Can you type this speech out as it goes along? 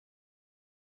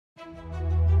Hello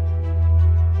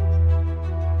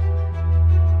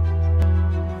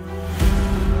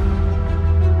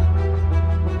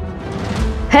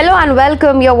and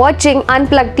welcome. You're watching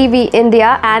Unplugged TV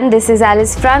India and this is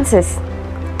Alice Francis.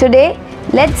 Today,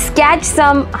 let's catch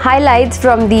some highlights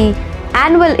from the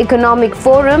annual economic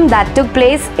forum that took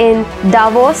place in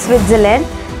Davos, Switzerland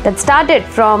that started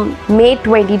from May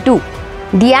 22.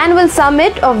 The annual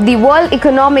summit of the World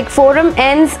Economic Forum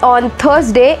ends on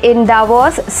Thursday in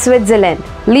Davos, Switzerland.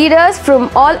 Leaders from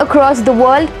all across the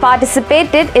world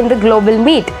participated in the global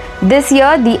meet. This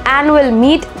year, the annual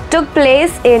meet took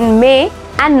place in May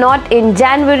and not in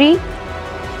January.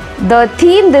 The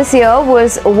theme this year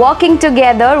was Walking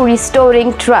Together,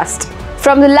 Restoring Trust.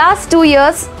 From the last 2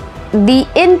 years, the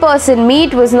in-person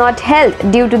meet was not held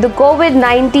due to the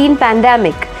COVID-19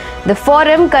 pandemic. The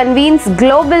forum convenes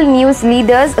global news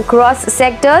leaders across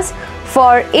sectors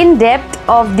for in-depth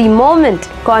of the moment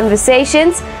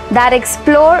conversations that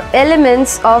explore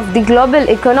elements of the global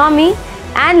economy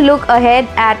and look ahead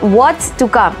at what's to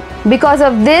come. Because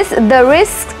of this, the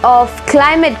risks of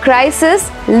climate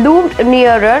crisis loomed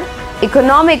nearer,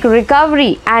 economic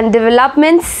recovery and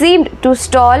development seemed to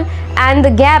stall, and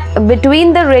the gap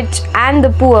between the rich and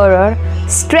the poorer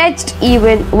stretched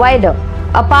even wider.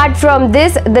 Apart from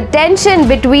this, the tension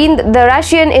between the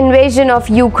Russian invasion of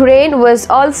Ukraine was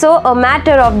also a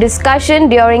matter of discussion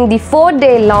during the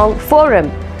 4-day-long forum.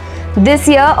 This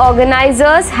year,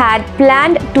 organizers had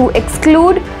planned to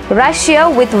exclude Russia,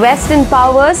 with Western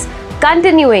powers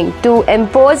continuing to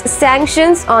impose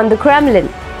sanctions on the Kremlin.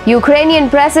 Ukrainian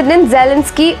President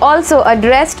Zelenskyy also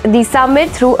addressed the summit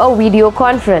through a video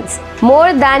conference.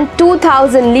 More than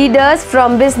 2,000 leaders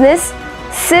from business,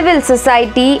 civil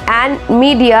society and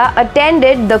media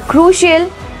attended the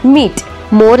crucial meet.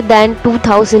 More than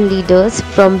 2,000 leaders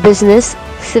from business,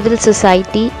 civil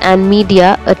society and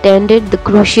media attended the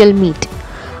crucial meet.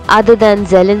 Other than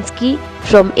Zelenskyy,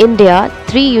 from India,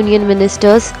 3 union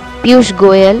ministers, Piyush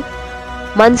Goyal,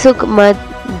 Mansukh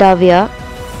Mandavia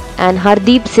and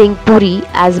Hardeep Singh Puri,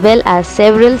 as well as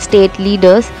several state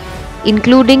leaders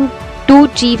including 2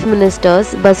 chief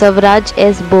ministers, Basavaraj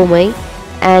S. Bommai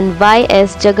and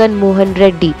Y.S. Jagan Mohan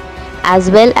Reddy, as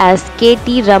well as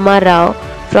K.T. Rama Rao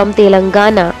from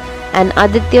Telangana and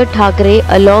Adityathakrey,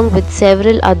 along with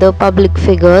several other public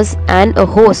figures and a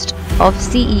host of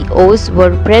CEOs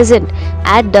were present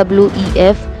at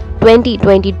WEF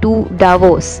 2022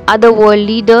 Davos. Other world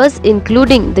leaders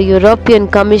including the European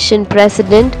Commission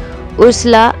President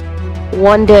Ursula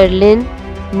von der Leyen,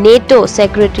 NATO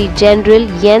Secretary General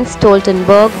Jens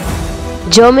Stoltenberg,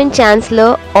 German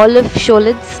Chancellor Olaf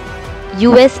Scholz,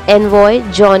 US Envoy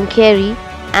John Kerry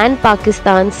and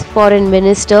Pakistan's Foreign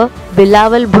Minister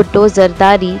Bilawal Bhutto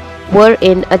Zardari were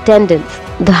in attendance.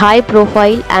 The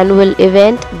high-profile annual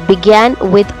event began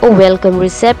with a welcome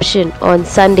reception on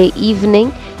Sunday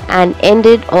evening and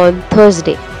ended on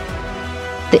Thursday.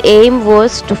 The aim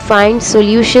was to find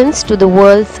solutions to the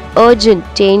world's urgent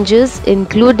changes,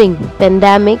 including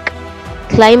pandemic,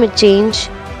 climate change,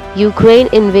 Ukraine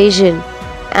invasion,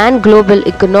 and global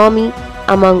economy,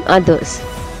 among others.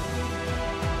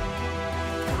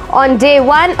 On day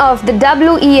 1 of the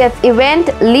WEF event,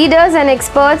 leaders and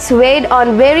experts weighed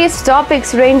on various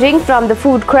topics ranging from the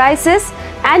food crisis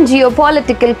and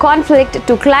geopolitical conflict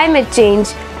to climate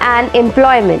change and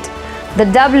employment. The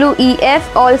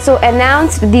WEF also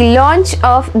announced the launch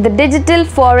of the Digital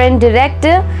Foreign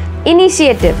Director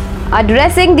Initiative.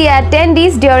 Addressing the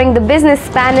attendees during the business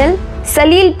panel,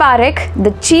 Salil Parekh,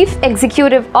 the Chief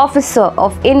Executive Officer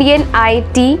of Indian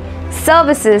IT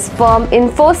services firm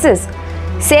Infosys,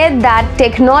 said that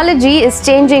technology is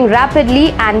changing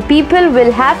rapidly and people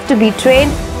will have to be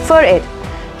trained for it.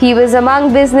 He was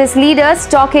among business leaders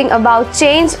talking about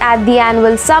change at the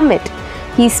annual summit.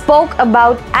 He spoke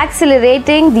about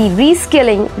accelerating the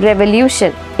reskilling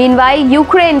revolution. Meanwhile,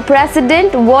 Ukraine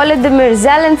President Volodymyr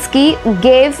Zelenskyy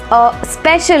gave a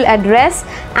special address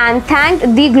and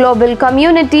thanked the global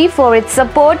community for its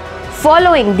support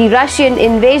following the Russian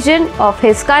invasion of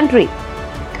his country.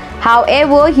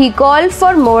 However, he called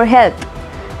for more help.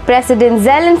 President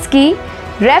Zelenskyy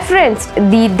referenced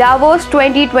the Davos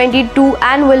 2022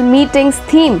 annual meeting's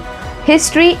theme,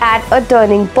 History at a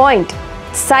Turning Point,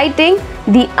 citing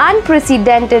the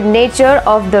unprecedented nature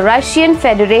of the Russian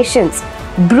Federation's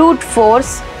brute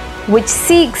force, which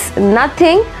seeks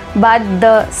nothing but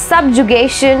the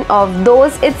subjugation of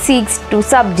those it seeks to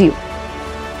subdue.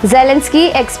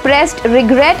 Zelenskyy expressed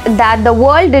regret that the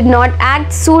world did not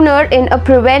act sooner in a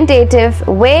preventative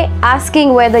way,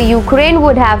 asking whether Ukraine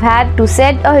would have had to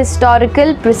set a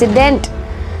historical precedent.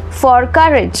 for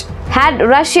courage had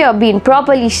Russia been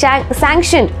properly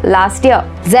sanctioned last year.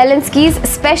 Zelensky's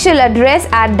special address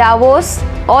at Davos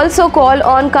also called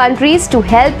on countries to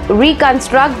help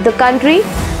reconstruct the country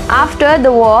after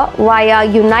the war via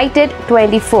United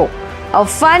 24, a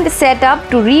fund set up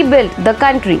to rebuild the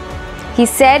country. He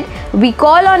said, "We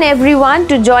call on everyone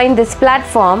to join this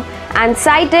platform," and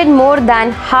cited more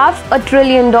than $500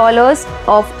 billion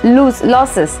of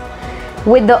losses.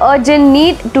 With the urgent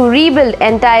need to rebuild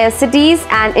entire cities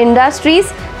and industries,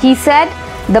 he said,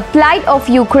 the plight of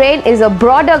Ukraine is a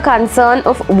broader concern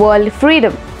of world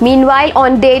freedom. Meanwhile,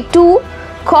 on day 2,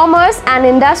 Commerce and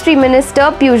Industry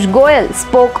Minister Piyush Goyal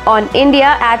spoke on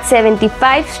India at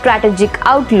 75 Strategic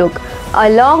Outlook,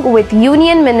 along with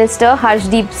Union Minister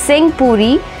Harshdeep Singh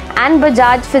Puri and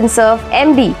Bajaj Finserv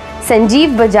MD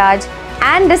Sanjeev Bajaj,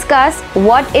 and discuss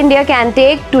what India can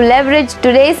take to leverage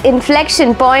today's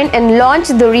inflection point and launch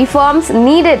the reforms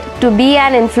needed to be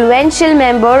an influential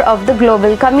member of the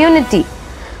global community.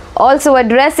 Also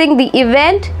addressing the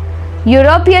event,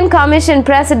 European Commission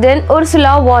President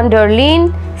Ursula von der Leyen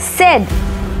said,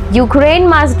 "Ukraine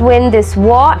must win this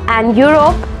war, and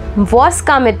Europe was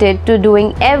committed to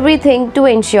doing everything to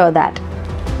ensure that."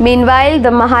 Meanwhile,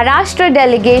 the Maharashtra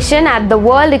delegation at the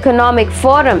World Economic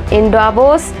Forum in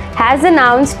Davos has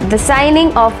announced the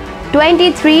signing of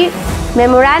 23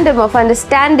 Memorandum of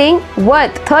Understanding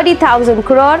worth 30,000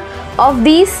 crore. Of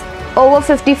these, over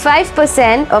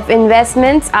 55% of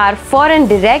investments are foreign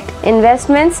direct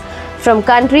investments from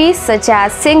countries such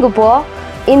as Singapore,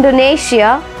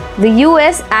 Indonesia, the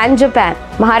US and Japan.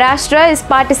 Maharashtra is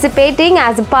participating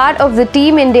as a part of the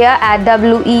Team India at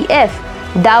WEF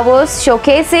Davos,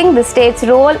 showcasing the state's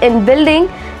role in building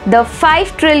the $5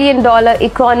 trillion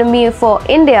economy for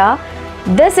India.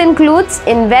 This includes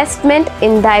investment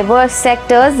in diverse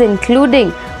sectors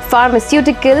including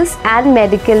pharmaceuticals and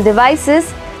medical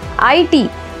devices, IT,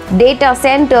 data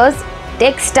centers,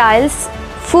 textiles,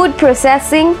 food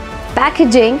processing,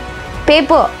 packaging,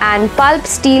 paper and pulp,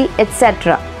 steel,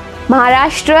 etc.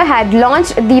 Maharashtra had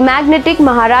launched the Magnetic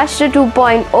Maharashtra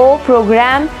 2.0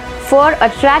 program for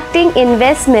attracting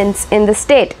investments in the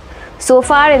state. So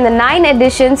far, in the 9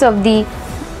 editions of the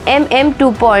MM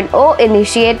 2.0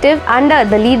 initiative under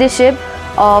the leadership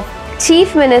of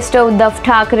Chief Minister Uddhav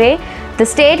Thackeray, the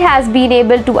state has been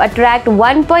able to attract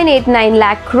 1.89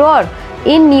 lakh crore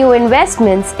in new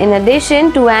investments, in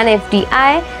addition to an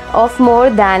FDI of more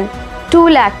than 2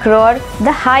 lakh crore,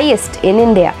 the highest in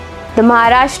India. The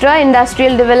Maharashtra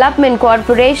Industrial Development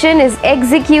Corporation is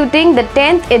executing the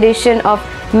 10th edition of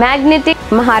Magnetic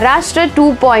Maharashtra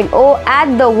 2.0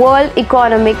 at the World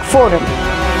Economic Forum.